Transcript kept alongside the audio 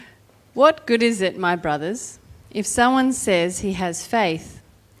What good is it, my brothers, if someone says he has faith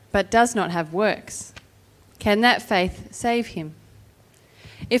but does not have works? Can that faith save him?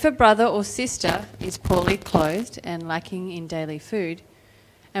 If a brother or sister is poorly clothed and lacking in daily food,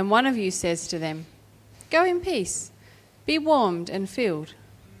 and one of you says to them, "Go in peace, be warmed and filled,"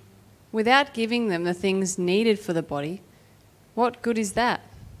 without giving them the things needed for the body, what good is that?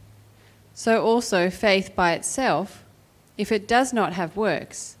 So also faith by itself, if it does not have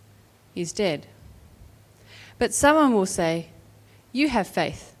works, is dead. But someone will say, "You have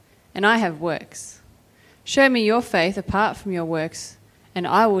faith, and I have works. Show me your faith apart from your works, and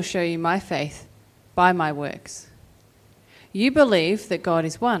I will show you my faith by my works." You believe that God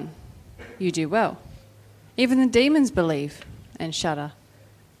is one. You do well. Even the demons believe and shudder.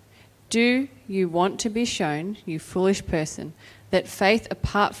 Do you want to be shown, you foolish person, that faith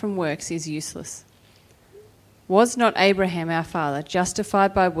apart from works is useless? Was not Abraham our father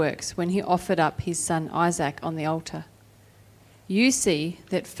justified by works when he offered up his son Isaac on the altar? You see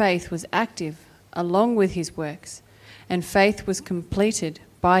that faith was active along with his works, and faith was completed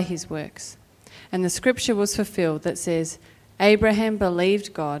by his works. And the scripture was fulfilled that says, "Abraham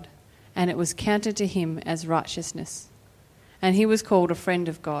believed God, and it was counted to him as righteousness, and he was called a friend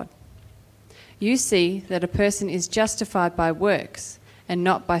of God." You see that a person is justified by works and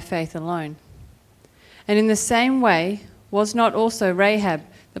not by faith alone. And in the same way, was not also Rahab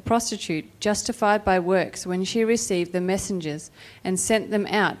the prostitute justified by works when she received the messengers and sent them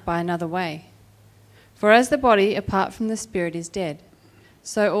out by another way? For as the body apart from the spirit is dead,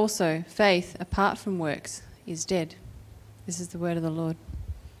 so also faith apart from works is dead. This is the word of the Lord.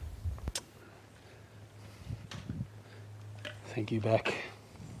 Thank you, Beck.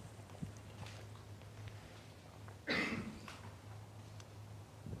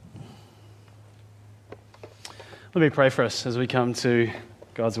 Let me pray for us as we come to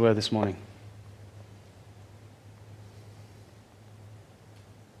God's word this morning.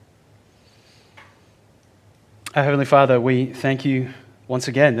 Our Heavenly Father, we thank you once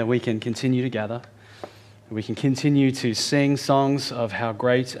again that we can continue to gather, that we can continue to sing songs of how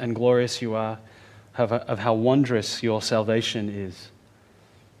great and glorious you are, of how wondrous your salvation is.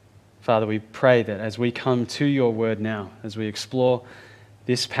 Father, we pray that as we come to your word now, as we explore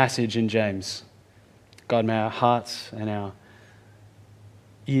this passage in James, God, may our hearts and our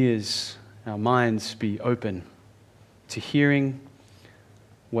ears, our minds be open to hearing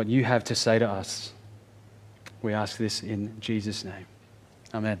what you have to say to us. We ask this in Jesus' name.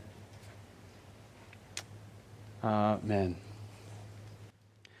 Amen. Amen.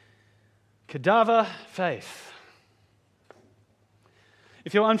 Cadaver Faith.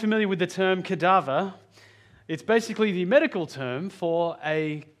 If you're unfamiliar with the term cadaver, it's basically the medical term for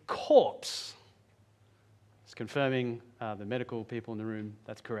a corpse. It's confirming the medical people in the room,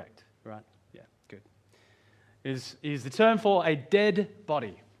 that's correct, right? Yeah, good. Is the term for a dead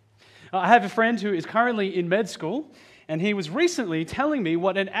body. I have a friend who is currently in med school, and he was recently telling me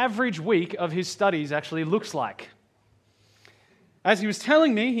what an average week of his studies actually looks like. As he was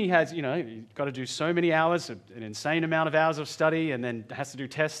telling me, he has, he's got to do so many hours, an insane amount of hours of study, and then has to do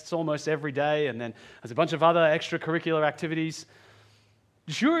tests almost every day, and then has a bunch of other extracurricular activities.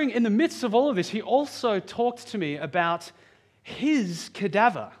 In the midst of all of this, he also talked to me about his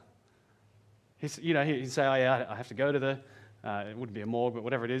cadaver. He'd say, "Oh yeah, I have to go to the, it wouldn't be a morgue, but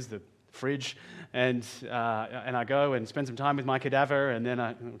whatever it is, the fridge, and I go and spend some time with my cadaver, and then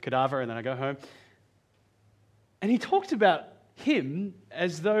I go home." And he talked about him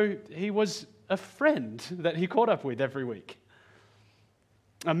as though he was a friend that he caught up with every week.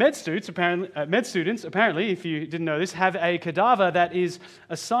 Med students, apparently, if you didn't know this, have a cadaver that is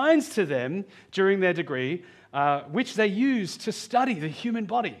assigned to them during their degree, which they use to study the human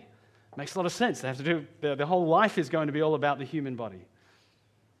body. Makes a lot of sense. They have to do, their whole life is going to be all about the human body.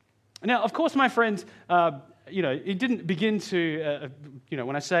 Now, of course, my friend, he didn't begin to,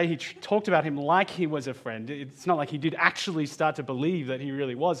 when I say he talked about him like he was a friend, it's not like he did actually start to believe that he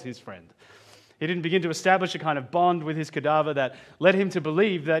really was his friend. He didn't begin to establish a kind of bond with his cadaver that led him to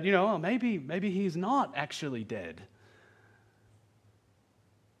believe that, maybe he's not actually dead.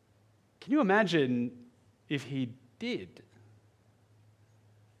 Can you imagine if he did?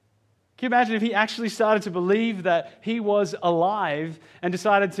 Can you imagine if he actually started to believe that he was alive and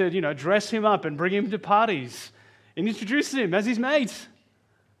decided to, dress him up and bring him to parties and introduce him as his mate?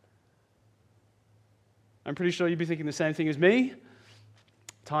 I'm pretty sure you'd be thinking the same thing as me.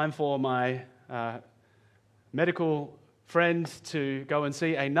 Time for my medical friend to go and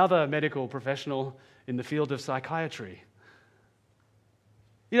see another medical professional in the field of psychiatry.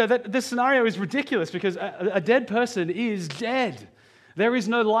 This scenario is ridiculous because a dead person is dead. There is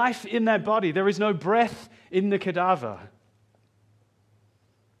no life in that body. There is no breath in the cadaver.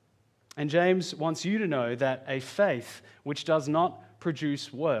 And James wants you to know that a faith which does not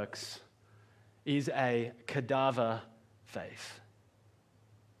produce works is a cadaver faith.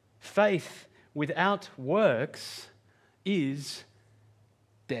 Faith without works is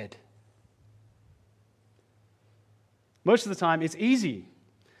dead. Most of the time, it's easy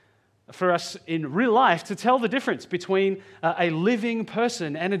for us in real life to tell the difference between a living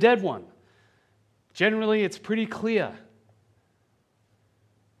person and a dead one. Generally, it's pretty clear.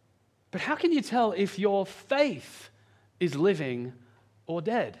 But how can you tell if your faith is living or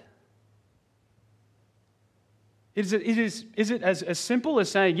dead? Is it as simple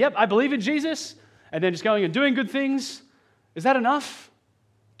as saying, yep, I believe in Jesus, and then just going and doing good things? Is that enough?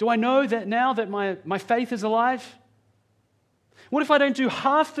 Do I know that now that my faith is alive? What if I don't do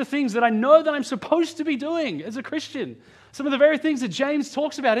half the things that I know that I'm supposed to be doing as a Christian? Some of the very things that James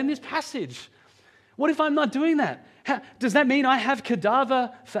talks about in this passage. What if I'm not doing that? Does that mean I have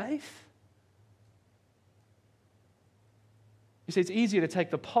cadaver faith? You see, it's easier to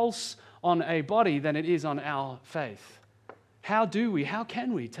take the pulse on a body than it is on our faith. How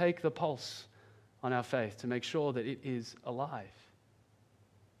can we take the pulse on our faith to make sure that it is alive?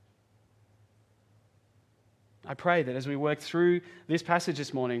 I pray that as we work through this passage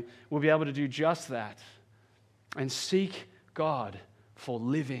this morning, we'll be able to do just that and seek God for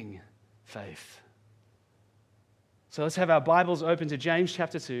living faith. So let's have our Bibles open to James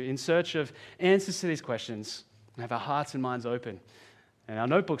chapter 2 in search of answers to these questions and have our hearts and minds open and our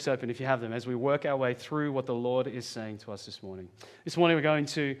notebooks open if you have them as we work our way through what the Lord is saying to us this morning. This morning we're going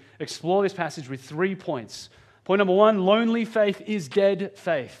to explore this passage with 3 points. Point number 1, lonely faith is dead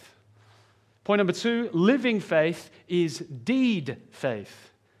faith. Point number 2, living faith is deed faith.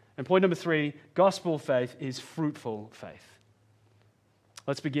 And point number 3, gospel faith is fruitful faith.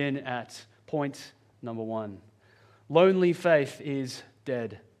 Let's begin at point number 1. Lonely faith is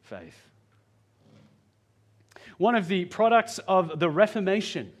dead faith. One of the products of the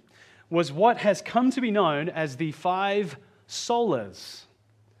Reformation was what has come to be known as the 5 solas.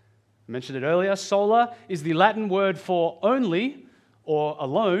 I mentioned it earlier. Sola is the Latin word for only or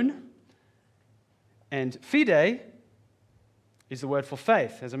alone. And fide is the word for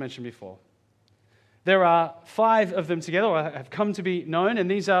faith, as I mentioned before. There are 5 of them together, or have come to be known,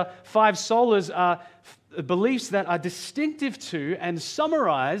 and these are 5 solas, are beliefs that are distinctive to and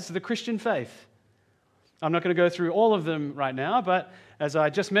summarize the Christian faith. I'm not going to go through all of them right now, but as I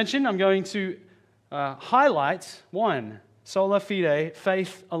just mentioned, I'm going to highlight 1, sola fide,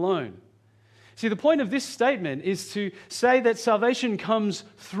 faith alone. See, the point of this statement is to say that salvation comes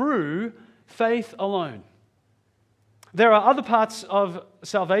through faith alone. There are other parts of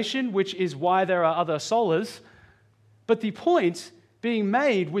salvation, which is why there are other solas, but the point being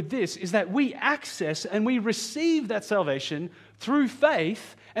made with this is that we access and we receive that salvation through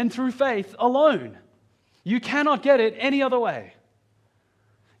faith and through faith alone. You cannot get it any other way.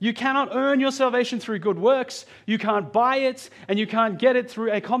 You cannot earn your salvation through good works, you can't buy it, and you can't get it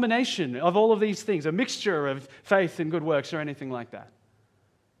through a combination of all of these things, a mixture of faith and good works or anything like that.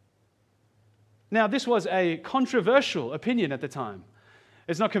 Now, this was a controversial opinion at the time.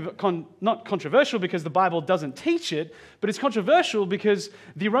 It's not controversial because the Bible doesn't teach it, but it's controversial because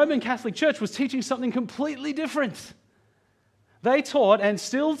the Roman Catholic Church was teaching something completely different. They taught, and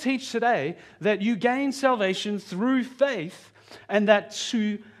still teach today, that you gain salvation through faith, and that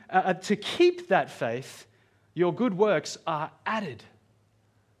to keep that faith, your good works are added.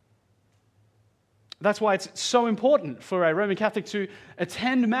 That's why it's so important for a Roman Catholic to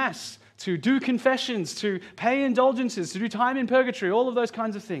attend Mass, to do confessions, to pay indulgences, to do time in purgatory, all of those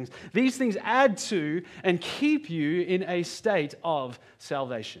kinds of things. These things add to and keep you in a state of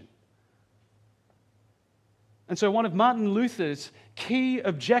salvation. And so one of Martin Luther's key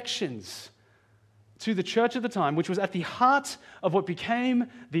objections to the church at the time, which was at the heart of what became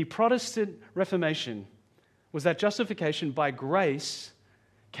the Protestant Reformation, was that justification by grace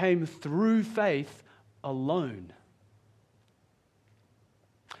came through faith alone.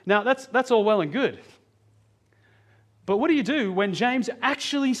 Now, that's all well and good. But what do you do when James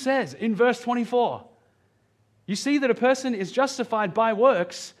actually says in verse 24, you see that a person is justified by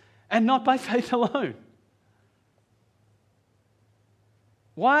works and not by faith alone?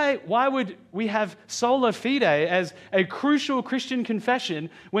 Why would we have sola fide as a crucial Christian confession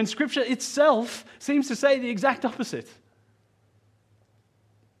when Scripture itself seems to say the exact opposite?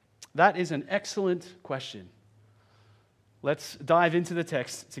 That is an excellent question. Let's dive into the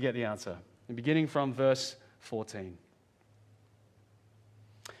text to get the answer. And beginning from verse 14.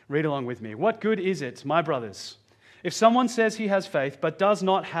 Read along with me. What good is it, my brothers, If someone says he has faith but does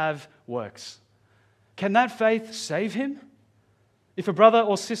not have works, can that faith save him? If a brother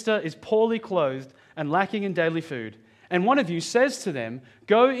or sister is poorly clothed and lacking in daily food, and one of you says to them,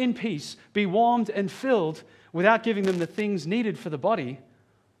 "Go in peace, be warmed and filled," without giving them the things needed for the body,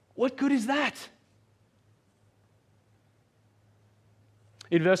 what good is that?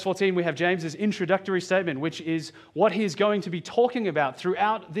 In verse 14, we have James's introductory statement, which is what he is going to be talking about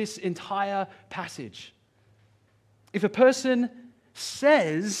throughout this entire passage. If a person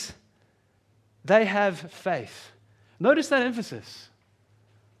says they have faith, notice that emphasis.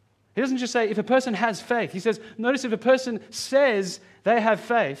 He doesn't just say if a person has faith. He says, notice if a person says they have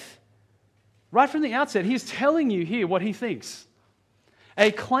faith, right from the outset, he is telling you here what he thinks.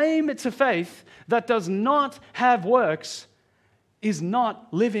 A claim to faith that does not have works is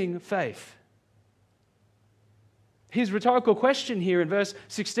not living faith. His rhetorical question here in verse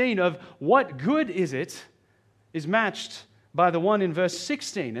 16 of what good is it is matched by the one in verse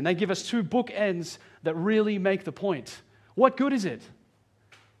 16. And they give us two bookends that really make the point. What good is it?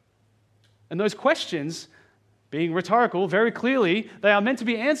 And those questions, being rhetorical, very clearly, they are meant to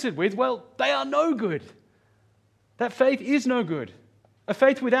be answered with, well, they are no good. That faith is no good. A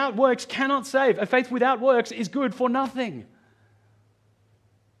faith without works cannot save. A faith without works is good for nothing.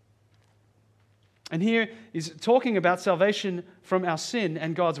 And here is talking about salvation from our sin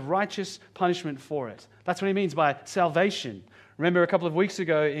and God's righteous punishment for it. That's what he means by salvation. Remember a couple of weeks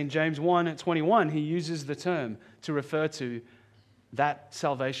ago in James 1:21, he uses the term to refer to that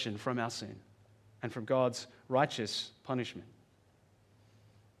salvation from our sin and from God's righteous punishment.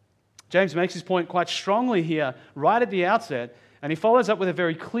 James makes his point quite strongly here right at the outset, and he follows up with a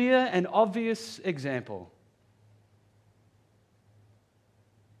very clear and obvious example.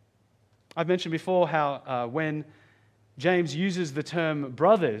 I've mentioned before how when James uses the term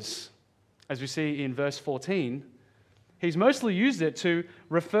brothers, as we see in verse 14, he's mostly used it to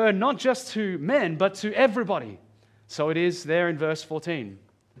refer not just to men, but to everybody. So it is there in verse 14.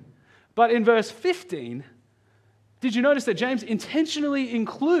 But in verse 15, did you notice that James intentionally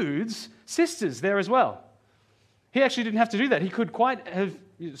includes sisters there as well? He actually didn't have to do that. He could quite have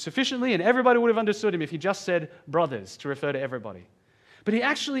sufficiently, and everybody would have understood him if he just said brothers to refer to everybody. But he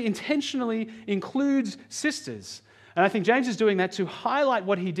actually intentionally includes sisters. And I think James is doing that to highlight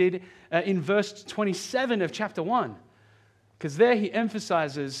what he did in verse 27 of chapter 1. Because there he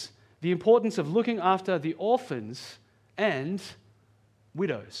emphasizes the importance of looking after the orphans and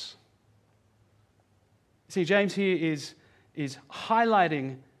widows. See, James here is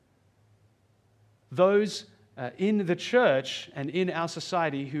highlighting those in the church and in our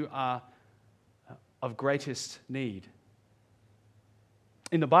society who are of greatest need.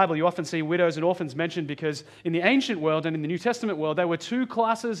 In the Bible, you often see widows and orphans mentioned because in the ancient world and in the New Testament world, there were two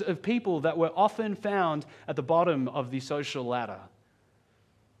classes of people that were often found at the bottom of the social ladder.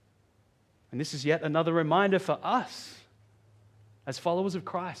 And this is yet another reminder for us as followers of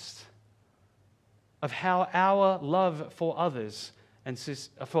Christ of how our love for others and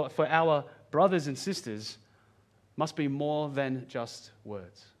for our brothers and sisters must be more than just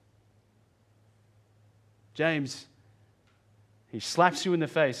words. James, he slaps you in the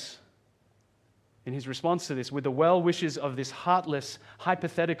face in his response to this with the well wishes of this heartless,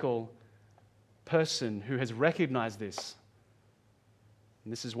 hypothetical person who has recognized this.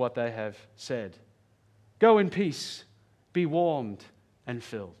 And this is what they have said. Go in peace, be warmed and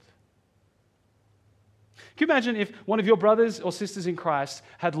filled. Can you imagine if one of your brothers or sisters in Christ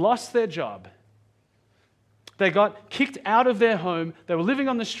had lost their job? They got kicked out of their home. They were living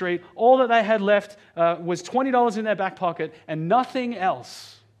on the street. All that they had left was $20 in their back pocket and nothing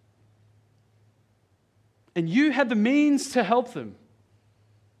else. And you had the means to help them.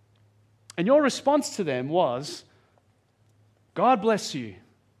 And your response to them was, God bless you.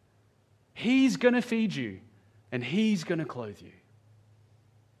 He's going to feed you and He's going to clothe you.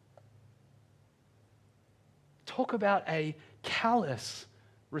 Talk about a callous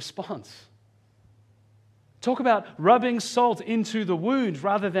response. Talk about rubbing salt into the wound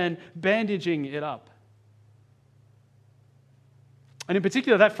rather than bandaging it up. And in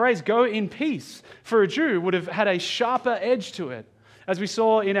particular, that phrase, go in peace, for a Jew would have had a sharper edge to it. As we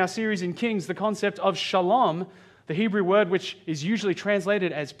saw in our series in Kings, the concept of shalom, the Hebrew word which is usually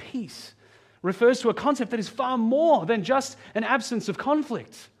translated as peace, refers to a concept that is far more than just an absence of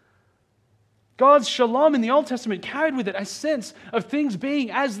conflict. God's shalom in the Old Testament carried with it a sense of things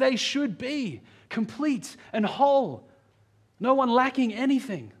being as they should be, complete and whole, no one lacking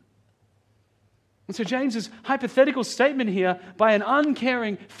anything. And so James's hypothetical statement here by an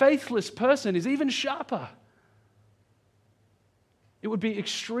uncaring, faithless person is even sharper. It would be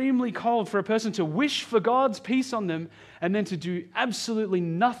extremely cold for a person to wish for God's peace on them and then to do absolutely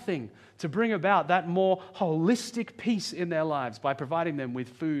nothing to bring about that more holistic peace in their lives by providing them with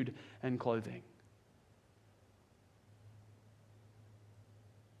food and clothing.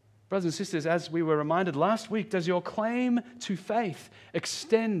 Brothers and sisters, as we were reminded last week, does your claim to faith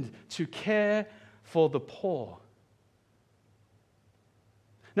extend to care for the poor?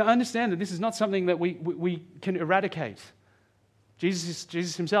 Now, understand that this is not something that we can eradicate.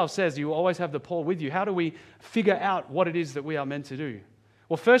 Jesus himself says, you will always have the poor with you. How do we figure out what it is that we are meant to do?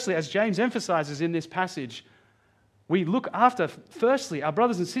 Well, firstly, as James emphasizes in this passage, we look after, firstly, our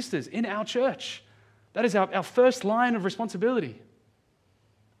brothers and sisters in our church. That is our first line of responsibility.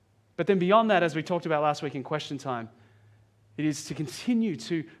 But then beyond that, as we talked about last week in question time, it is to continue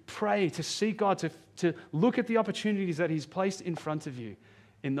to pray, to seek God, to look at the opportunities that He's placed in front of you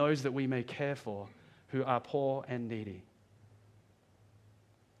in those that we may care for who are poor and needy.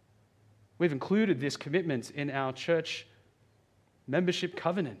 We've included this commitment in our church membership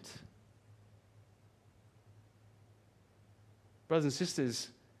covenant. Brothers and sisters,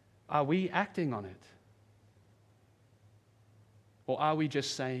 are we acting on it? Or are we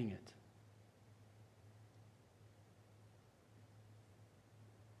just saying it?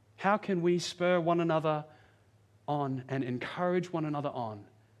 How can we spur one another on and encourage one another on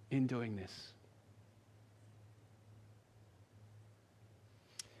in doing this?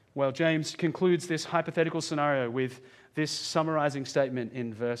 Well, James concludes this hypothetical scenario with this summarizing statement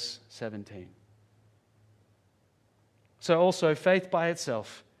in verse 17. So also, faith by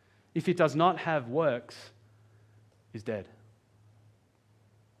itself, if it does not have works, is dead.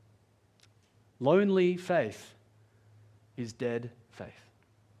 Lonely faith is dead faith.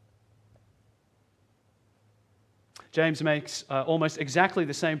 James makes almost exactly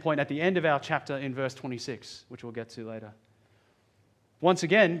the same point at the end of our chapter in verse 26, which we'll get to later. Once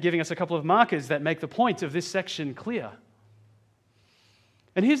again, giving us a couple of markers that make the point of this section clear.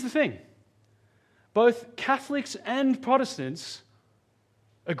 And here's the thing. Both Catholics and Protestants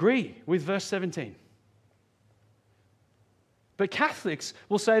agree with verse 17. But Catholics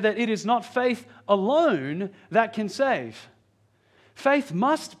will say that it is not faith alone that can save. Faith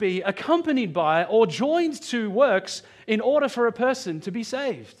must be accompanied by or joined to works in order for a person to be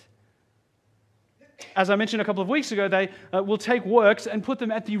saved. As I mentioned a couple of weeks ago, they will take works and put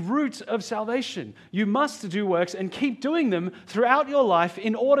them at the root of salvation. You must do works and keep doing them throughout your life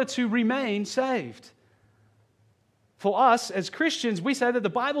in order to remain saved. For us as Christians, we say that the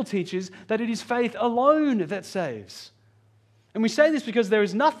Bible teaches that it is faith alone that saves. And we say this because there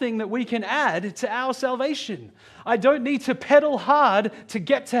is nothing that we can add to our salvation. I don't need to pedal hard to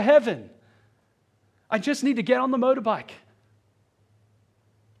get to heaven. I just need to get on the motorbike.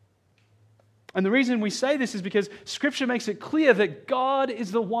 And the reason we say this is because Scripture makes it clear that God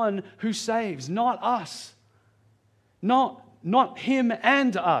is the one who saves, not us. Not Him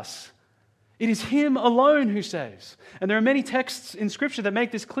and us. It is Him alone who saves. And there are many texts in Scripture that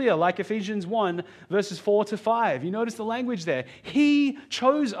make this clear, like Ephesians 1, verses 4 to 5. You notice the language there. He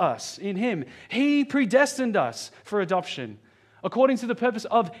chose us in Him. He predestined us for adoption, according to the purpose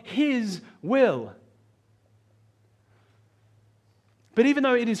of His will. But even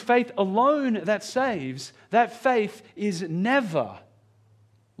though it is faith alone that saves, that faith is never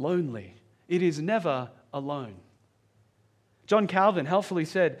lonely. It is never alone. John Calvin helpfully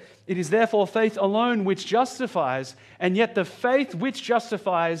said, "It is therefore faith alone which justifies, and yet the faith which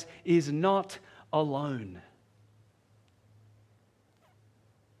justifies is not alone."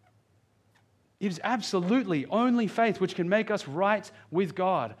 It is absolutely only faith which can make us right with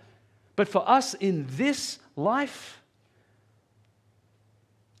God. But for us in this life,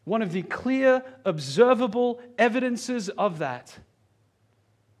 one of the clear, observable evidences of that,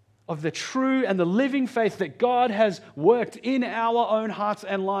 of the true and the living faith that God has worked in our own hearts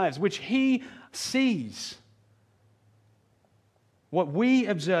and lives, which He sees, what we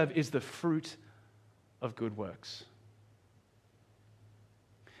observe is the fruit of good works.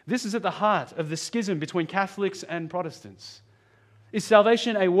 This is at the heart of the schism between Catholics and Protestants. Is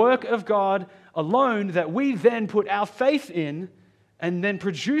salvation a work of God alone that we then put our faith in and then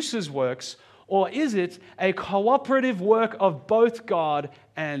produces works, or is it a cooperative work of both God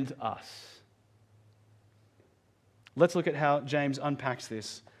and us? Let's look at how James unpacks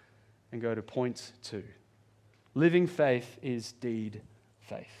this and go to point 2. Living faith is deed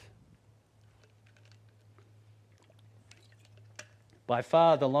faith. By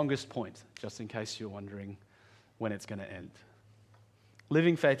far the longest point, just in case you're wondering when it's going to end.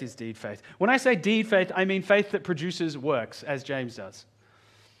 Living faith is deed faith. When I say deed faith, I mean faith that produces works, as James does.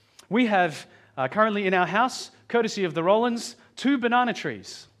 We have currently in our house, courtesy of the Rolands, 2 banana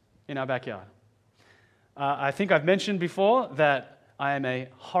trees in our backyard. I think I've mentioned before that I am a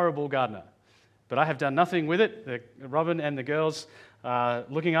horrible gardener, but I have done nothing with it. Robin and the girls are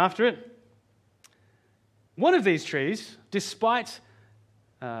looking after it. One of these trees, despite,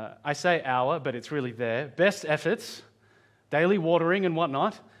 I say our, but it's really their, best efforts, daily watering and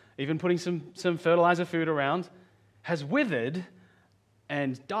whatnot, even putting some fertilizer food around, has withered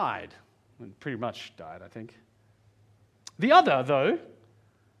and died. Pretty much died, I think. The other, though,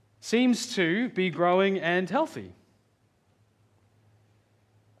 seems to be growing and healthy.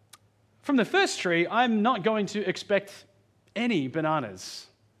 From the first tree, I'm not going to expect any bananas.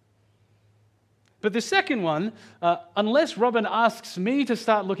 But the second one, unless Robin asks me to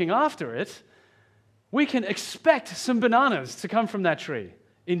start looking after it, we can expect some bananas to come from that tree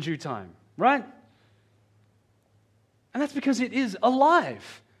in due time, right? And that's because it is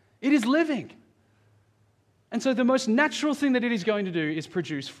alive. It is living. And so the most natural thing that it is going to do is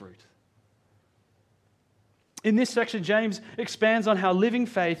produce fruit. In this section, James expands on how living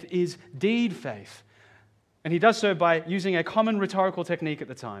faith is deed faith. And he does so by using a common rhetorical technique at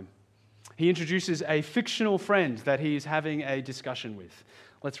the time. He introduces a fictional friend that he is having a discussion with.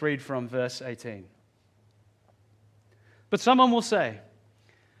 Let's read from verse 18. But someone will say,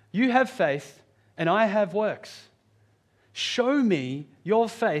 "You have faith and I have works. Show me your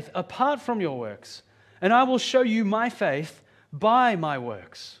faith apart from your works, and I will show you my faith by my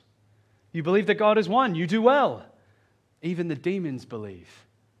works. You believe that God is one, you do well. Even the demons believe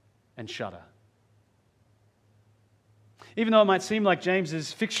and shudder." Even though it might seem like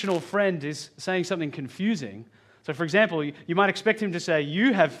James's fictional friend is saying something confusing, so for example, you might expect him to say,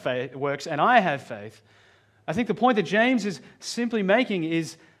 "You have faith, works and I have faith," I think the point that James is simply making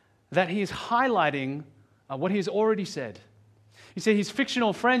is that he is highlighting what he has already said. You see, his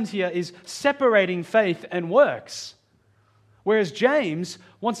fictional friend here is separating faith and works, whereas James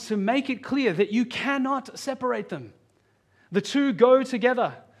wants to make it clear that you cannot separate them. The two go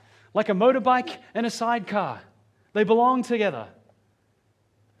together, like a motorbike and a sidecar. They belong together.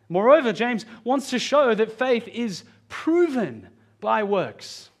 Moreover, James wants to show that faith is proven by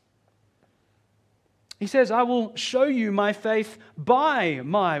works. He says, "I will show you my faith by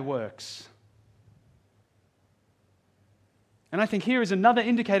my works." And I think here is another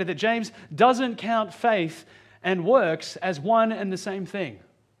indicator that James doesn't count faith and works as one and the same thing.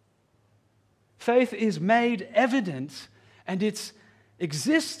 Faith is made evident and its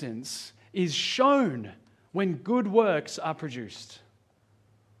existence is shown when good works are produced.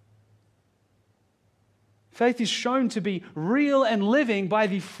 Faith is shown to be real and living by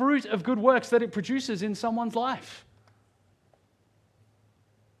the fruit of good works that it produces in someone's life.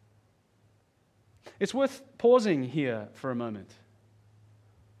 It's worth pausing here for a moment.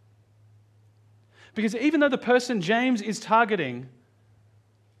 Because even though the person James is targeting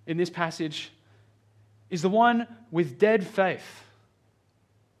in this passage is the one with dead faith,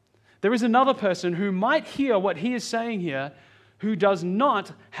 there is another person who might hear what he is saying here who does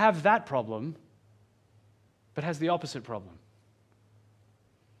not have that problem, but has the opposite problem.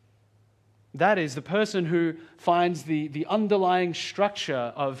 That is the person who finds the underlying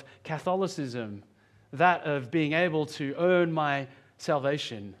structure of Catholicism, that of being able to earn my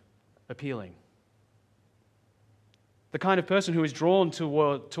salvation, appealing. The kind of person who is drawn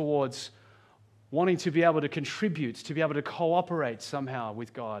towards wanting to be able to contribute, to be able to cooperate somehow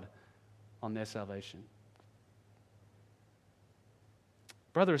with God on their salvation.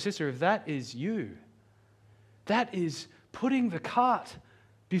 Brother or sister, if that is you, that is putting the cart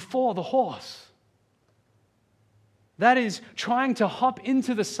before the horse. That is trying to hop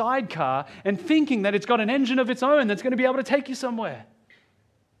into the sidecar and thinking that it's got an engine of its own that's going to be able to take you somewhere.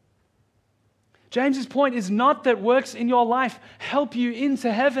 James's point is not that works in your life help you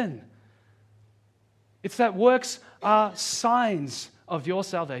into heaven. It's that works are signs of your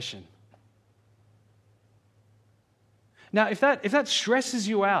salvation. Now, if that stresses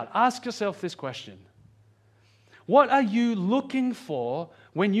you out, ask yourself this question. What are you looking for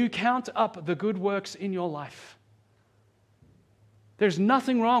when you count up the good works in your life? There's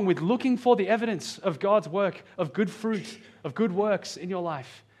nothing wrong with looking for the evidence of God's work, of good fruit, of good works in your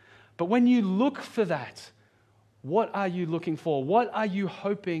life. But when you look for that, what are you looking for? What are you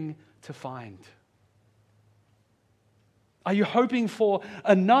hoping to find? Are you hoping for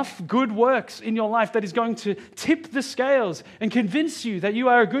enough good works in your life that is going to tip the scales and convince you that you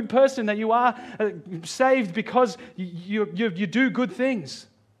are a good person, that you are saved because you do good things?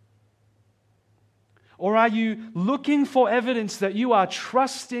 Or are you looking for evidence that you are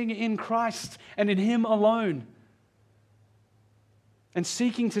trusting in Christ and in Him alone? and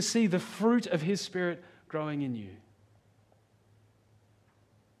seeking to see the fruit of His Spirit growing in you.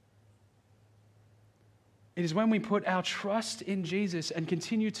 It is when we put our trust in Jesus and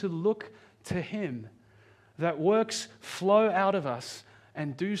continue to look to Him that works flow out of us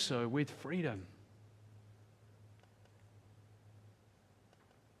and do so with freedom.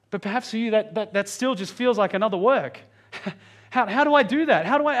 But perhaps for you, that still just feels like another work. How do I do that?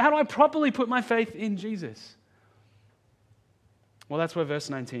 How do I properly put my faith in Jesus? Well, that's where verse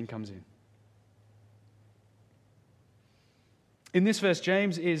 19 comes in. In this verse,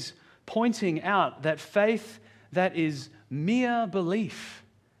 James is pointing out that faith that is mere belief,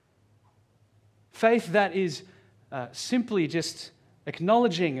 faith that is simply just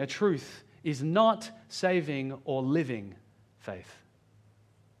acknowledging a truth, is not saving or living faith.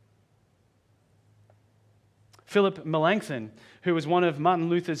 Philip Melanchthon, who was one of Martin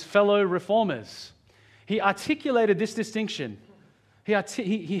Luther's fellow reformers, he articulated this distinction.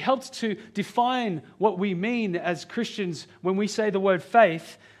 He helped to define what we mean as Christians when we say the word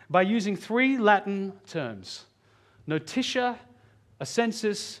faith by using 3 Latin terms: notitia,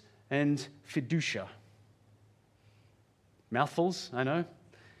 assensus, and fiducia. Mouthfuls, I know.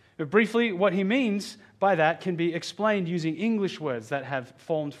 But briefly, what he means by that can be explained using English words that have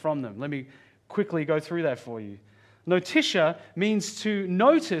formed from them. Let me quickly go through that for you. Notitia means to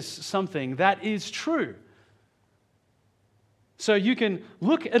notice something that is true. So you can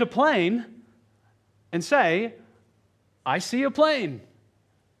look at a plane and say, I see a plane.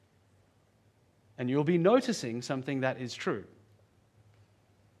 And you'll be noticing something that is true.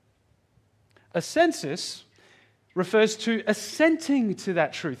 Assensus refers to assenting to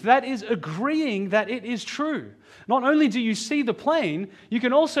that truth. That is agreeing that it is true. Not only do you see the plane, you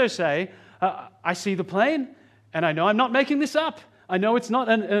can also say, I see the plane, and I know I'm not making this up. I know it's not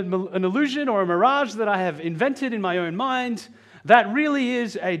an illusion or a mirage that I have invented in my own mind. That really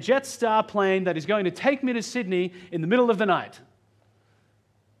is a Jetstar plane that is going to take me to Sydney in the middle of the night.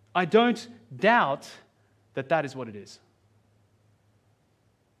 I don't doubt that that is what it is.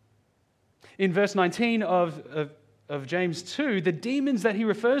 In verse 19 of James 2, the demons that he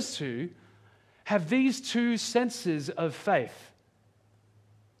refers to have these 2 senses of faith.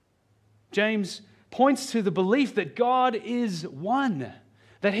 James points to the belief that God is one,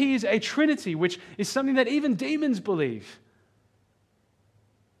 that He is a Trinity, which is something that even demons believe.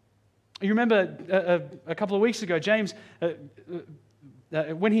 You remember a couple of weeks ago, James,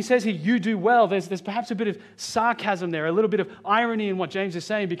 when he says here, you do well, there's perhaps a bit of sarcasm there, a little bit of irony in what James is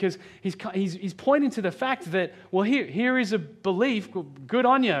saying, because he's pointing to the fact that, well, here is a belief, good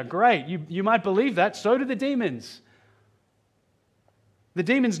on you, great, you might believe that, so do the demons. The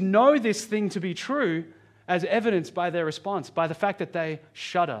demons know this thing to be true as evidenced by their response, by the fact that they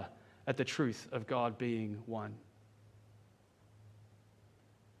shudder at the truth of God being one.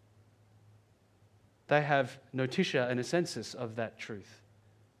 They have notitia and assensus of that truth.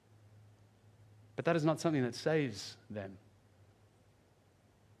 But that is not something that saves them.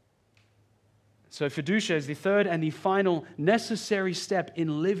 So fiducia is the third and the final necessary step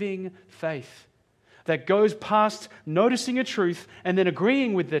in living faith that goes past noticing a truth and then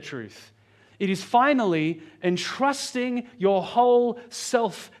agreeing with the truth. It is finally entrusting your whole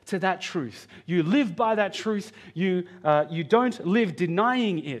self to that truth. You live by that truth. You don't live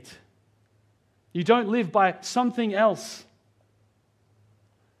denying it. You don't live by something else.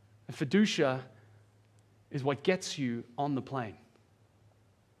 And fiducia is what gets you on the plane.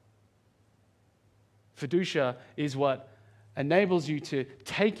 Fiducia is what enables you to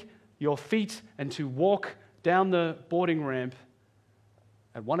take your feet and to walk down the boarding ramp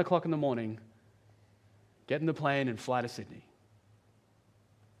at 1 o'clock in the morning, get in the plane and fly to Sydney.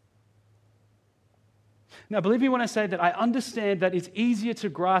 Now, believe me when I say that I understand that it's easier to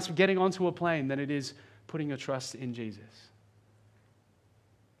grasp getting onto a plane than it is putting your trust in Jesus.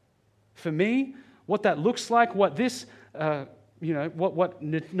 For me, what that looks like, what this, what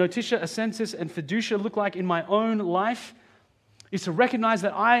notitia, assensus, and fiducia look like in my own life is to recognize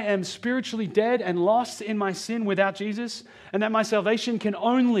that I am spiritually dead and lost in my sin without Jesus, and that my salvation can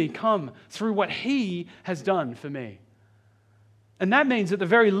only come through what He has done for me. And that means, at the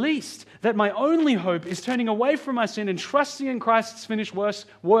very least, that my only hope is turning away from my sin and trusting in Christ's finished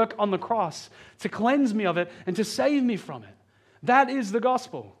work on the cross to cleanse me of it and to save me from it. That is the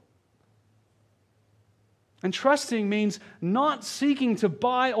gospel. And trusting means not seeking to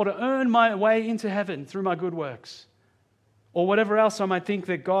buy or to earn my way into heaven through my good works, or whatever else I might think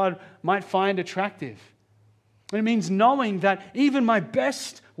that God might find attractive. It means knowing that even my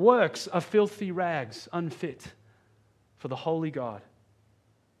best works are filthy rags, unfit for the holy God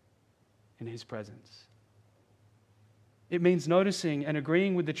in His presence. It means noticing and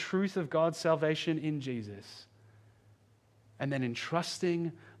agreeing with the truth of God's salvation in Jesus, and then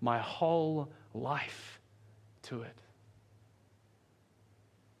entrusting my whole life to it.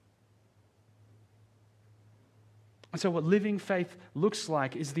 And so what living faith looks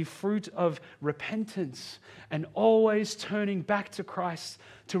like is the fruit of repentance and always turning back to Christ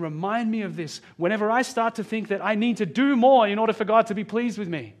to remind me of this whenever I start to think that I need to do more in order for God to be pleased with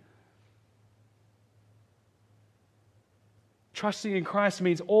me. Trusting in Christ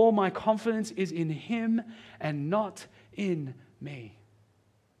means all my confidence is in Him and not in me.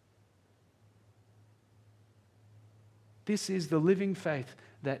 This is the living faith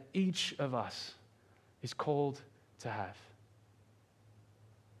that each of us is called to have.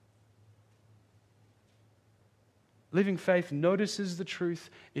 Living faith notices the truth,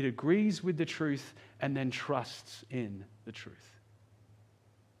 it agrees with the truth, and then trusts in the truth.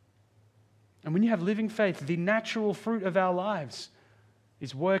 And when you have living faith, the natural fruit of our lives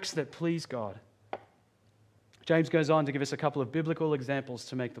is works that please God. James goes on to give us a couple of biblical examples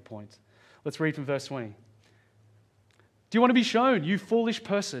to make the point. Let's read from verse 20. Do you want to be shown, you foolish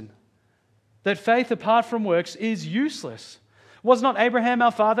person, that faith apart from works is useless? Was not Abraham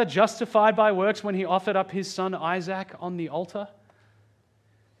our father justified by works when he offered up his son Isaac on the altar?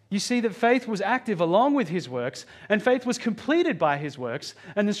 You see that faith was active along with his works, and faith was completed by his works,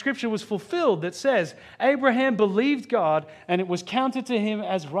 and the scripture was fulfilled that says, Abraham believed God, and it was counted to him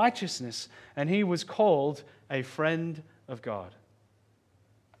as righteousness, and he was called a friend of God.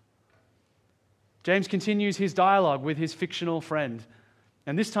 James continues his dialogue with his fictional friend,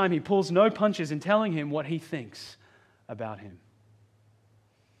 and this time he pulls no punches in telling him what he thinks about him.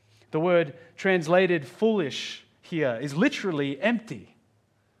 The word translated foolish here is literally empty.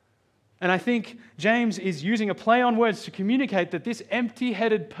 And I think James is using a play on words to communicate that this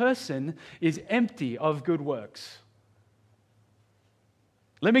empty-headed person is empty of good works.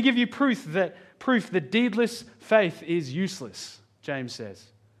 Let me give you proof that deedless faith is useless, James says.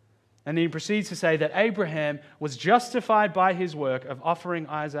 And then he proceeds to say that Abraham was justified by his work of offering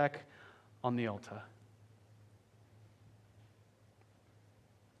Isaac on the altar.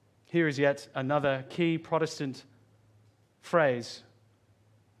 Here is yet another key Protestant phrase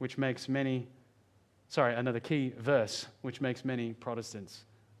another key verse which makes many Protestants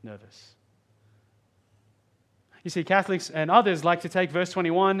nervous. You see, Catholics and others like to take verse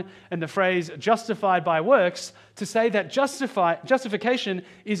 21 and the phrase justified by works to say that justification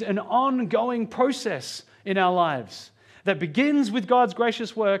is an ongoing process in our lives that begins with God's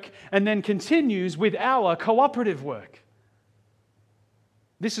gracious work and then continues with our cooperative work.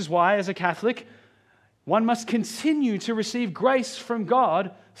 This is why, as a Catholic, one must continue to receive grace from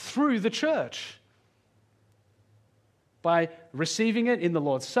God through the church. By receiving it in the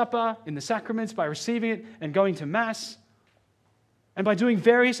Lord's Supper, in the sacraments, by receiving it and going to Mass, and by doing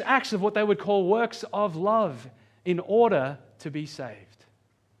various acts of what they would call works of love in order to be saved.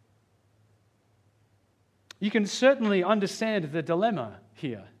 You can certainly understand the dilemma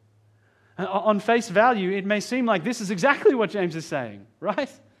here. On face value, it may seem like this is exactly what James is saying,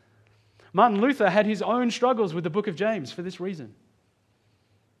 right? Martin Luther had his own struggles with the book of James for this reason.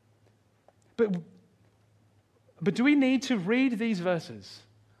 But do we need to read these verses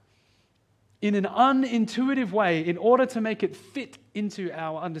in an unintuitive way in order to make it fit into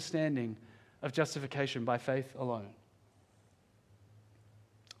our understanding of justification by faith alone?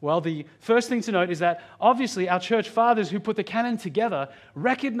 Well, the first thing to note is that obviously our church fathers who put the canon together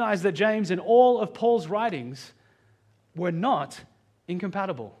recognized that James and all of Paul's writings were not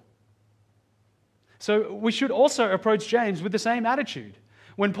incompatible. So we should also approach James with the same attitude.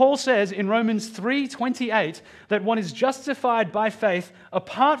 When Paul says in Romans 3:28 that one is justified by faith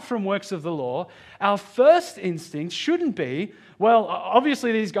apart from works of the law, our first instinct shouldn't be, well,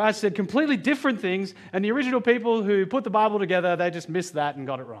 obviously these guys said completely different things, and the original people who put the Bible together, they just missed that and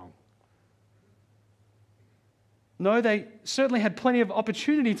got it wrong. No, they certainly had plenty of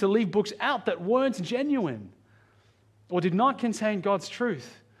opportunity to leave books out that weren't genuine or did not contain God's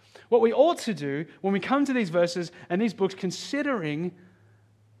truth. What we ought to do when we come to these verses and these books, considering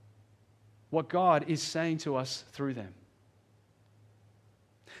what God is saying to us through them.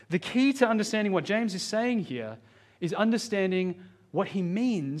 The key to understanding what James is saying here is understanding what he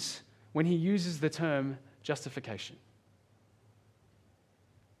means when he uses the term justification.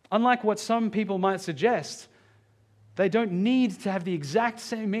 Unlike what some people might suggest, they don't need to have the exact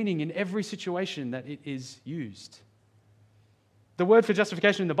same meaning in every situation that it is used. The word for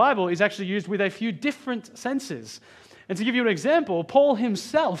justification in the Bible is actually used with a few different senses. And to give you an example, Paul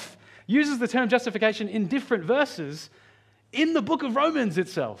himself uses the term justification in different verses in the book of Romans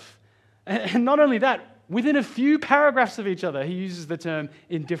itself. And not only that, within a few paragraphs of each other, he uses the term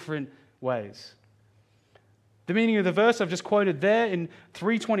in different ways. The meaning of the verse I've just quoted there in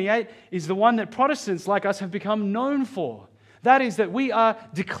 3:28 is the one that Protestants like us have become known for. That is that we are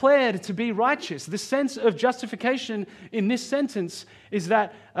declared to be righteous. The sense of justification in this sentence is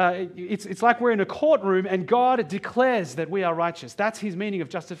that it's like we're in a courtroom and God declares that we are righteous. That's his meaning of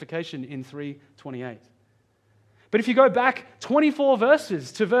justification in 3:28. But if you go back 24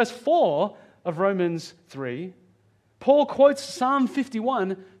 verses to verse 4 of Romans 3, Paul quotes Psalm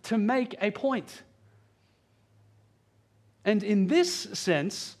 51 to make a point. And in this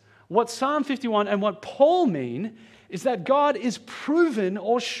sense, what Psalm 51 and what Paul mean is that God is proven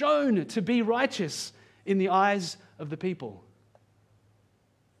or shown to be righteous in the eyes of the people.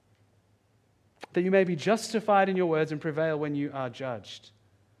 That you may be justified in your words and prevail when you are judged.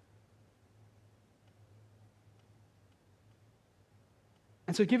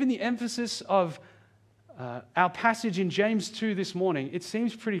 And so given the emphasis of our passage in James 2 this morning, it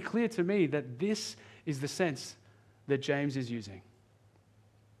seems pretty clear to me that this is the sense that James is using.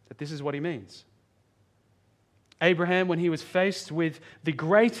 That this is what he means. Abraham, when he was faced with the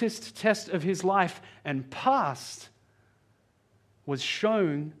greatest test of his life and passed, was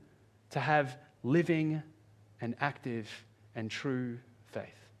shown to have living and active and true faith.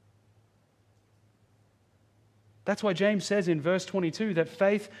 That's why James says in verse 22 that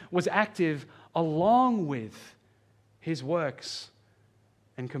faith was active along with his works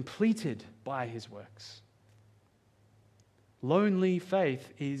and completed by his works. Lonely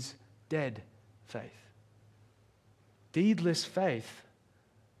faith is dead faith. Deedless faith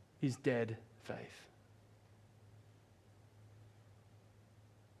is dead faith.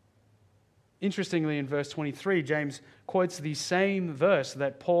 Interestingly, in verse 23, James quotes the same verse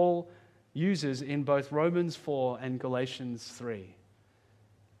that Paul uses in both Romans 4 and Galatians 3.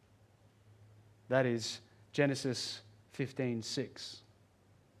 That is Genesis 15:6.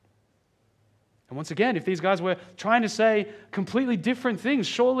 And once again, if these guys were trying to say completely different things,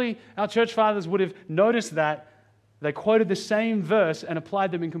 surely our church fathers would have noticed that they quoted the same verse and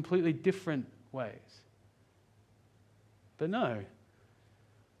applied them in completely different ways. But no.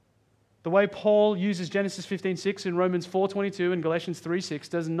 The way Paul uses Genesis 15:6 in Romans 4:22 and Galatians 3:6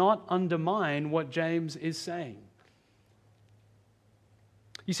 does not undermine what James is saying.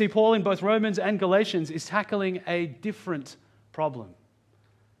 You see, Paul in both Romans and Galatians is tackling a different problem.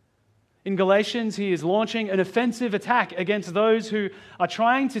 In Galatians, he is launching an offensive attack against those who are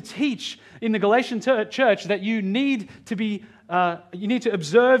trying to teach in the Galatian church that you need to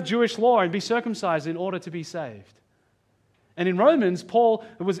observe Jewish law and be circumcised in order to be saved. And in Romans, Paul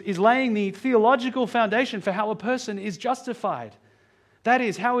is laying the theological foundation for how a person is justified. That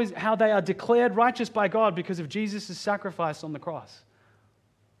is, how they are declared righteous by God because of Jesus' sacrifice on the cross.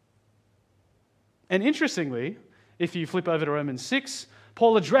 And interestingly, if you flip over to Romans 6,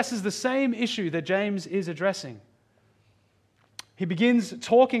 Paul addresses the same issue that James is addressing. He begins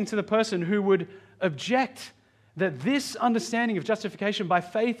talking to the person who would object that this understanding of justification by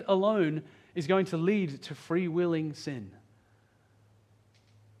faith alone is going to lead to free-willing sin.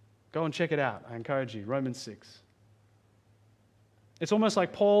 Go and check it out. I encourage you. Romans 6. It's almost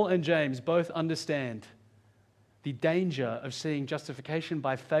like Paul and James both understand the danger of seeing justification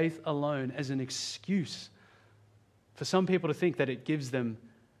by faith alone as an excuse for some people to think that it gives them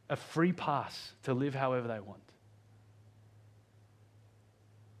a free pass to live however they want.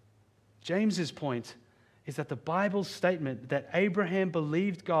 James's point is that the Bible's statement that Abraham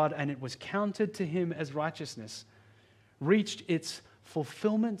believed God and it was counted to him as righteousness reached its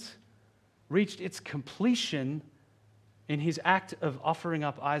fulfillment, reached its completion in his act of offering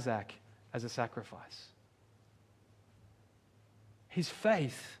up Isaac as a sacrifice. His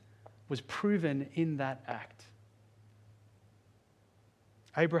faith was proven in that act.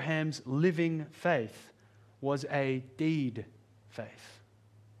 Abraham's living faith was a deed faith.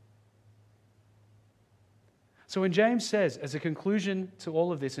 So when James says, as a conclusion to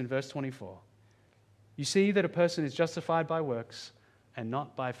all of this in verse 24, you see that a person is justified by works and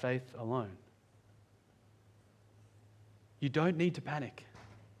not by faith alone. You don't need to panic.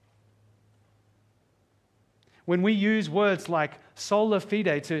 When we use words like sola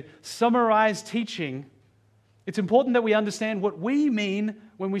fide to summarize teaching, it's important that we understand what we mean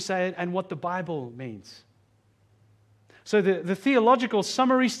when we say it and what the Bible means. So the theological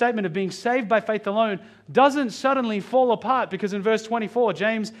summary statement of being saved by faith alone doesn't suddenly fall apart because in verse 24,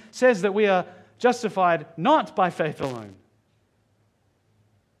 James says that we are justified not by faith alone.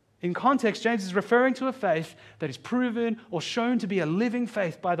 In context, James is referring to a faith that is proven or shown to be a living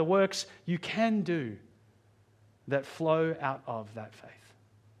faith by the works you can do that flow out of that faith.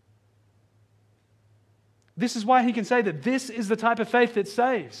 This is why he can say that this is the type of faith that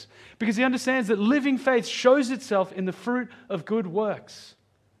saves, because he understands that living faith shows itself in the fruit of good works.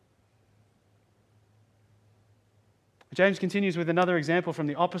 James continues with another example from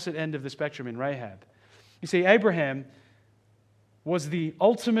the opposite end of the spectrum in Rahab. You see, Abraham was the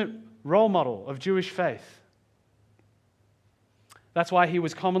ultimate role model of Jewish faith. That's why he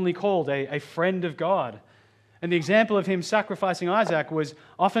was commonly called a friend of God. And the example of him sacrificing Isaac was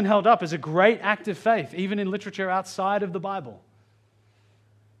often held up as a great act of faith, even in literature outside of the Bible.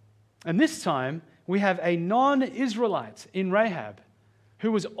 And this time, we have a non-Israelite in Rahab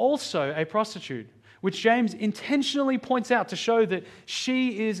who was also a prostitute, which James intentionally points out to show that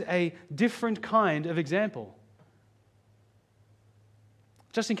she is a different kind of example.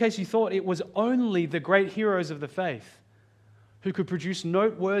 Just in case you thought it was only the great heroes of the faith who could produce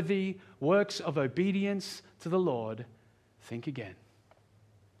noteworthy works of obedience to the Lord, think again.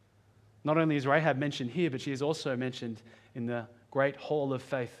 Not only is Rahab mentioned here, but she is also mentioned in the great hall of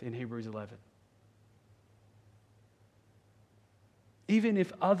faith in Hebrews 11. Even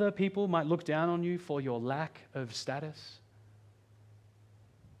if other people might look down on you for your lack of status,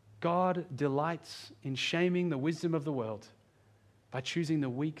 God delights in shaming the wisdom of the world by choosing the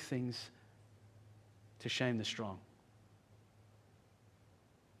weak things to shame the strong.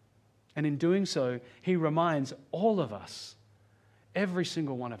 And in doing so, he reminds all of us, every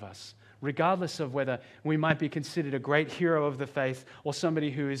single one of us, regardless of whether we might be considered a great hero of the faith or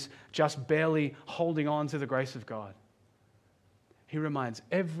somebody who is just barely holding on to the grace of God. He reminds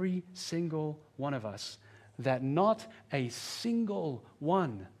every single one of us that not a single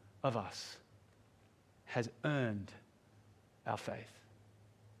one of us has earned our faith.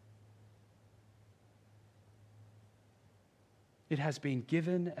 It has been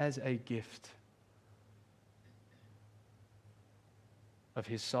given as a gift of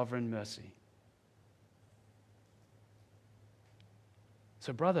His sovereign mercy.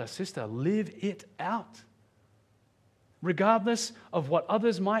 So, brother, sister, live it out, regardless of what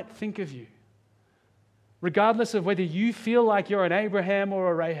others might think of you, regardless of whether you feel like you're an Abraham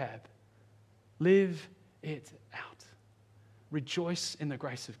or a Rahab. Live it out. Rejoice in the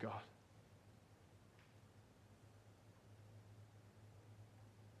grace of God.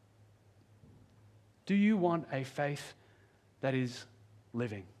 Do you want a faith that is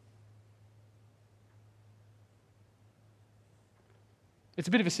living? It's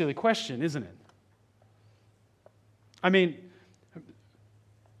a bit of a silly question, isn't it? I mean,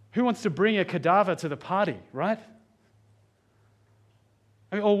 who wants to bring a cadaver to the party, right?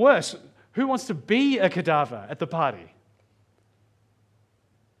 I mean, or worse, who wants to be a cadaver at the party?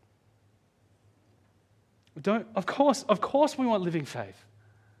 Of course we want living faith.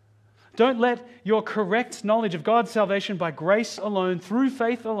 Don't let your correct knowledge of God's salvation by grace alone, through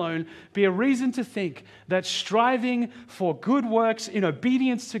faith alone, be a reason to think that striving for good works in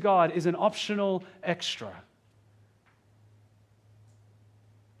obedience to God is an optional extra.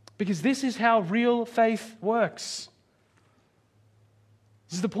 Because this is how real faith works.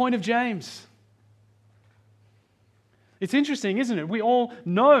 This is the point of James. It's interesting, isn't it? We all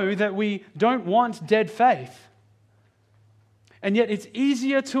know that we don't want dead faith. And yet it's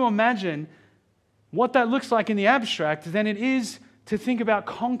easier to imagine what that looks like in the abstract than it is to think about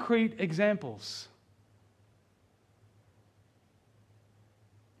concrete examples.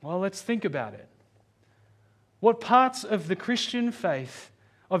 Well, let's think about it. What parts of the Christian faith,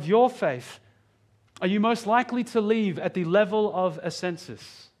 of your faith, are you most likely to leave at the level of a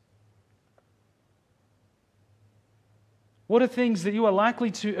census? What are things that you are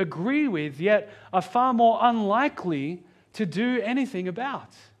likely to agree with, yet are far more unlikely to do anything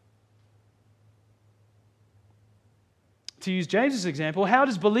about? To use James's example, how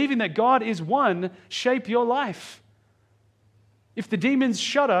does believing that God is one shape your life? If the demons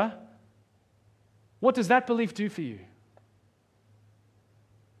shudder, what does that belief do for you?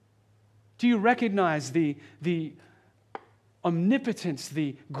 Do you recognize the omnipotence,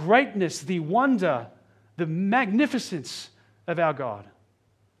 the greatness, the wonder, the magnificence of our God?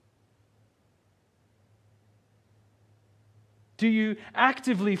 Do you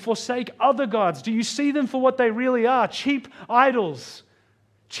actively forsake other gods? Do you see them for what they really are? Cheap idols,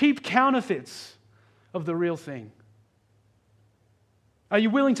 cheap counterfeits of the real thing. Are you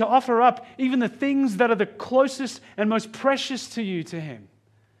willing to offer up even the things that are the closest and most precious to you to Him?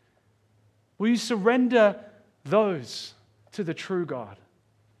 Will you surrender those to the true God?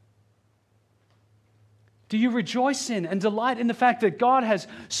 Do you rejoice in and delight in the fact that God has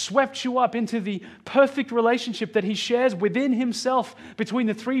swept you up into the perfect relationship that He shares within Himself between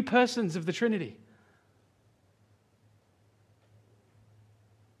the three persons of the Trinity?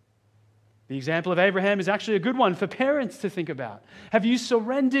 The example of Abraham is actually a good one for parents to think about. Have you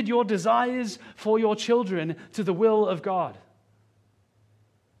surrendered your desires for your children to the will of God?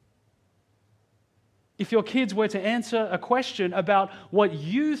 If your kids were to answer a question about what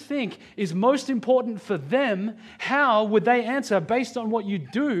you think is most important for them, how would they answer based on what you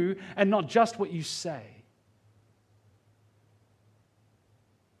do and not just what you say?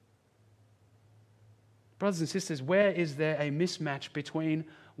 Brothers and sisters, where is there a mismatch between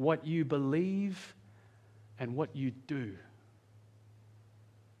what you believe and what you do?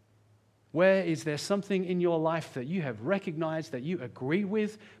 Where is there something in your life that you have recognized that you agree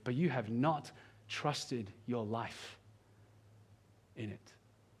with, but you have not trusted your life in it?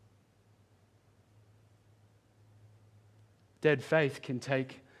 Dead faith can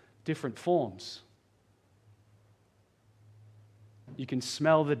take different forms. You can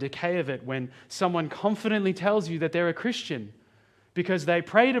smell the decay of it when someone confidently tells you that they're a Christian because they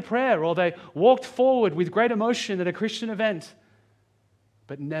prayed a prayer or they walked forward with great emotion at a Christian event,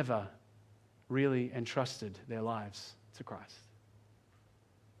 but never really entrusted their lives to Christ.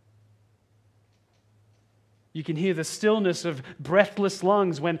 You can hear the stillness of breathless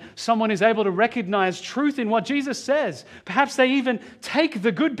lungs when someone is able to recognize truth in what Jesus says. Perhaps they even take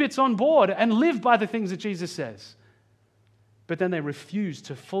the good bits on board and live by the things that Jesus says. But then they refuse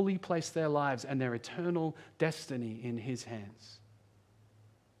to fully place their lives and their eternal destiny in His hands.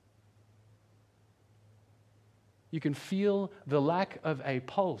 You can feel the lack of a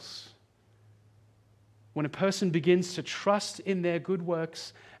pulse when a person begins to trust in their good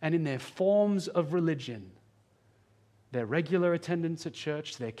works and in their forms of religion, their regular attendance at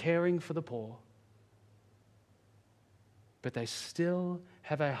church, their caring for the poor, but they still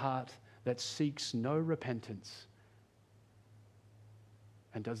have a heart that seeks no repentance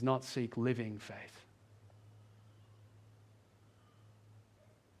and does not seek living faith.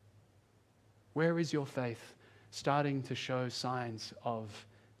 Where is your faith starting to show signs of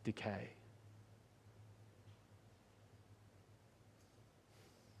decay?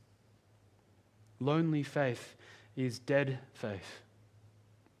 Lonely faith is dead faith.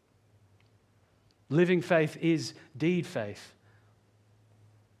 Living faith is deed faith.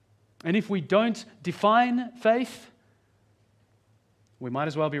 And if we don't define faith, we might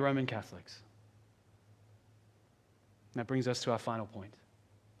as well be Roman Catholics. That brings us to our final point.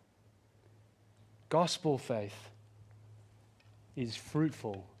 Gospel faith is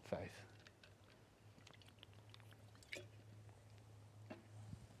fruitful faith.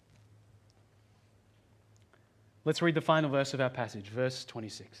 Let's read the final verse of our passage, verse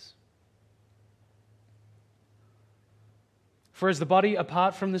 26. For as the body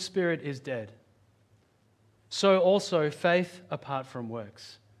apart from the Spirit is dead, so also faith apart from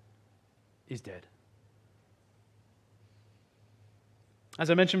works is dead. As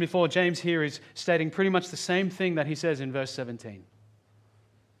I mentioned before, James here is stating pretty much the same thing that he says in verse 17.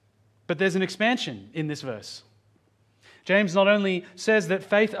 But there's an expansion in this verse. James not only says that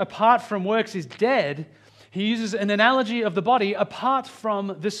faith apart from works is dead, he uses an analogy of the body apart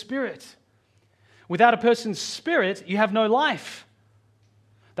from the Spirit. Without a person's spirit, you have no life.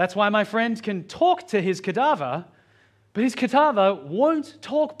 That's why my friend can talk to his cadaver, but his cadaver won't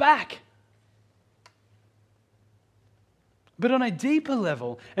talk back. But on a deeper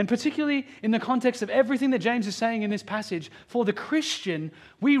level, and particularly in the context of everything that James is saying in this passage, for the Christian,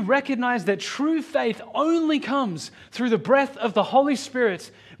 we recognize that true faith only comes through the breath of the Holy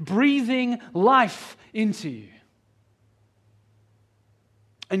Spirit breathing life into you.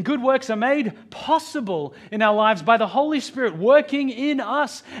 And good works are made possible in our lives by the Holy Spirit working in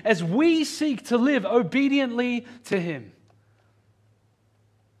us as we seek to live obediently to Him.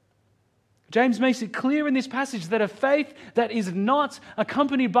 James makes it clear in this passage that a faith that is not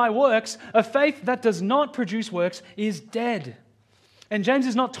accompanied by works, a faith that does not produce works, is dead. And James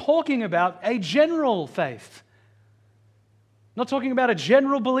is not talking about a general faith. Not talking about a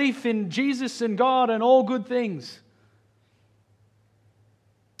general belief in Jesus and God and all good things.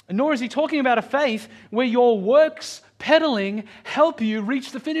 Nor is he talking about a faith where your works peddling help you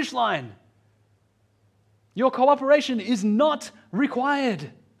reach the finish line. Your cooperation is not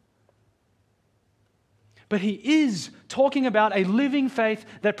required. But he is talking about a living faith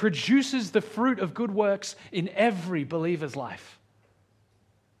that produces the fruit of good works in every believer's life.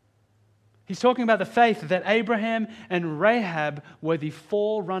 He's talking about the faith that Abraham and Rahab were the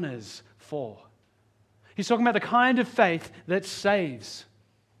forerunners for. He's talking about the kind of faith that saves.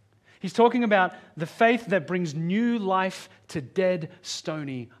 He's talking about the faith that brings new life to dead,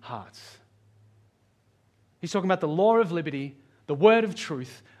 stony hearts. He's talking about the law of liberty, the word of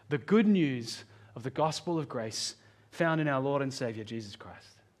truth, the good news of the gospel of grace found in our Lord and Savior, Jesus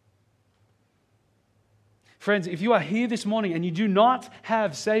Christ. Friends, if you are here this morning and you do not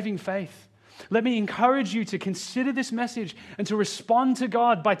have saving faith, let me encourage you to consider this message and to respond to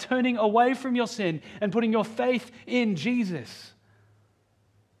God by turning away from your sin and putting your faith in Jesus.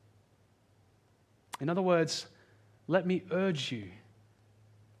 In other words, let me urge you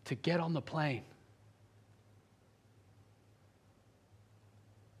to get on the plane.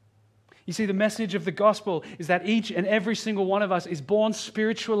 You see, the message of the gospel is that each and every single one of us is born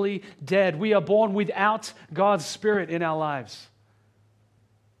spiritually dead. We are born without God's Spirit in our lives.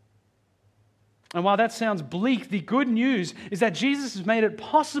 And while that sounds bleak, the good news is that Jesus has made it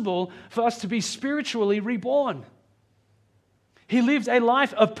possible for us to be spiritually reborn. He lived a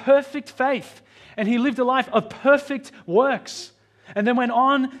life of perfect faith, and he lived a life of perfect works, and then went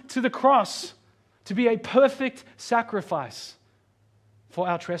on to the cross to be a perfect sacrifice for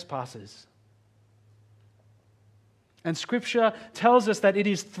our trespasses. And Scripture tells us that it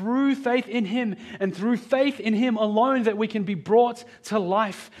is through faith in him and through faith in him alone that we can be brought to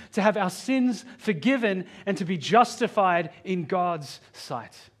life, to have our sins forgiven, and to be justified in God's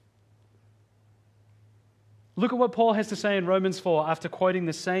sight. Look at what Paul has to say in Romans 4 after quoting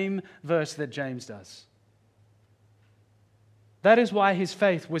the same verse that James does. That is why his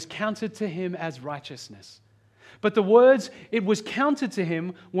faith was counted to him as righteousness. But the words "it was counted to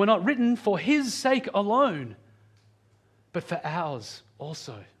him" were not written for his sake alone, but for ours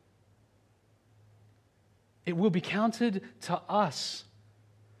also. It will be counted to us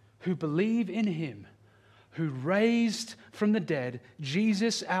who believe in him, who raised from the dead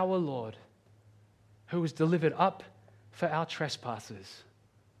Jesus our Lord, who was delivered up for our trespasses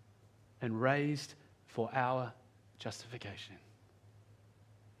and raised for our justification.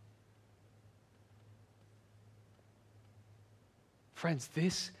 Friends,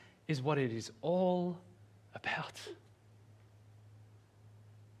 this is what it is all about.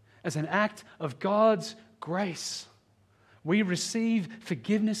 As an act of God's grace, we receive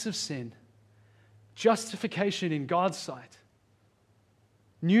forgiveness of sin, justification in God's sight,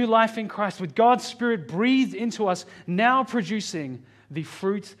 new life in Christ, with God's Spirit breathed into us, now producing the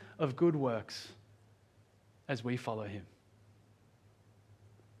fruit of good works as we follow him.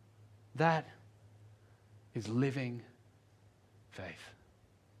 That is living faith.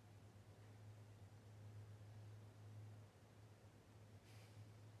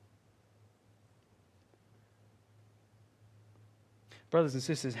 Brothers and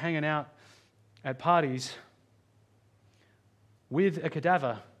sisters, hanging out at parties with a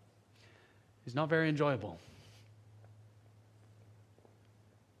cadaver is not very enjoyable.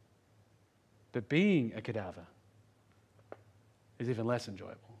 But being a cadaver is even less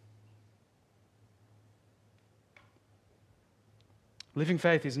enjoyable. Living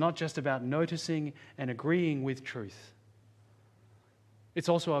faith is not just about noticing and agreeing with truth. It's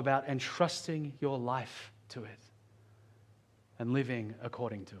also about entrusting your life to it and living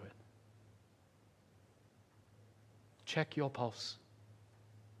according to it. Check your pulse.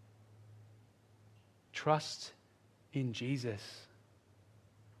 Trust in Jesus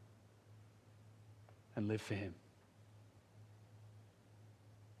and live for him.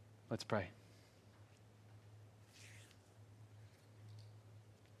 Let's pray.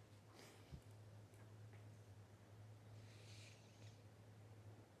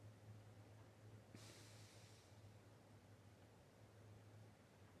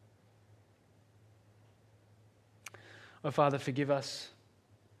 Oh, Father, forgive us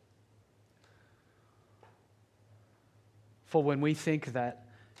for when we think that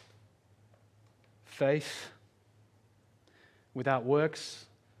faith without works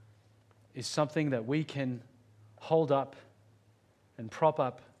is something that we can hold up and prop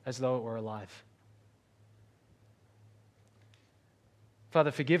up as though it were alive.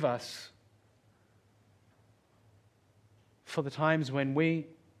 Father, forgive us for the times when we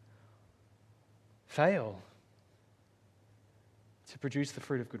fail to produce the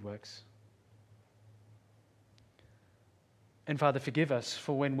fruit of good works. And Father, forgive us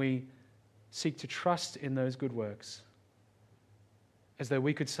for when we seek to trust in those good works as though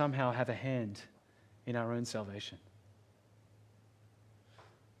we could somehow have a hand in our own salvation.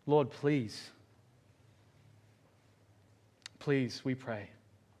 Lord, please, we pray,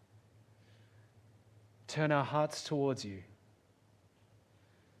 turn our hearts towards you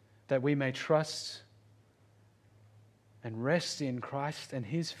that we may trust and rest in Christ and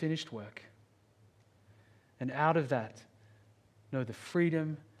his finished work. And out of that, know the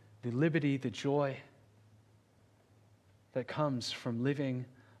freedom, the liberty, the joy that comes from living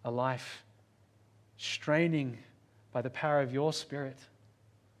a life straining by the power of your Spirit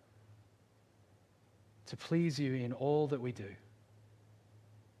to please you in all that we do.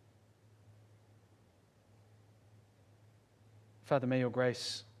 Father, may your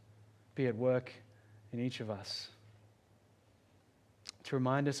grace be at work in each of us to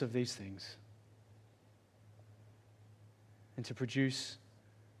remind us of these things and to produce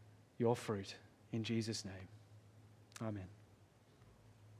your fruit. In Jesus' name, amen.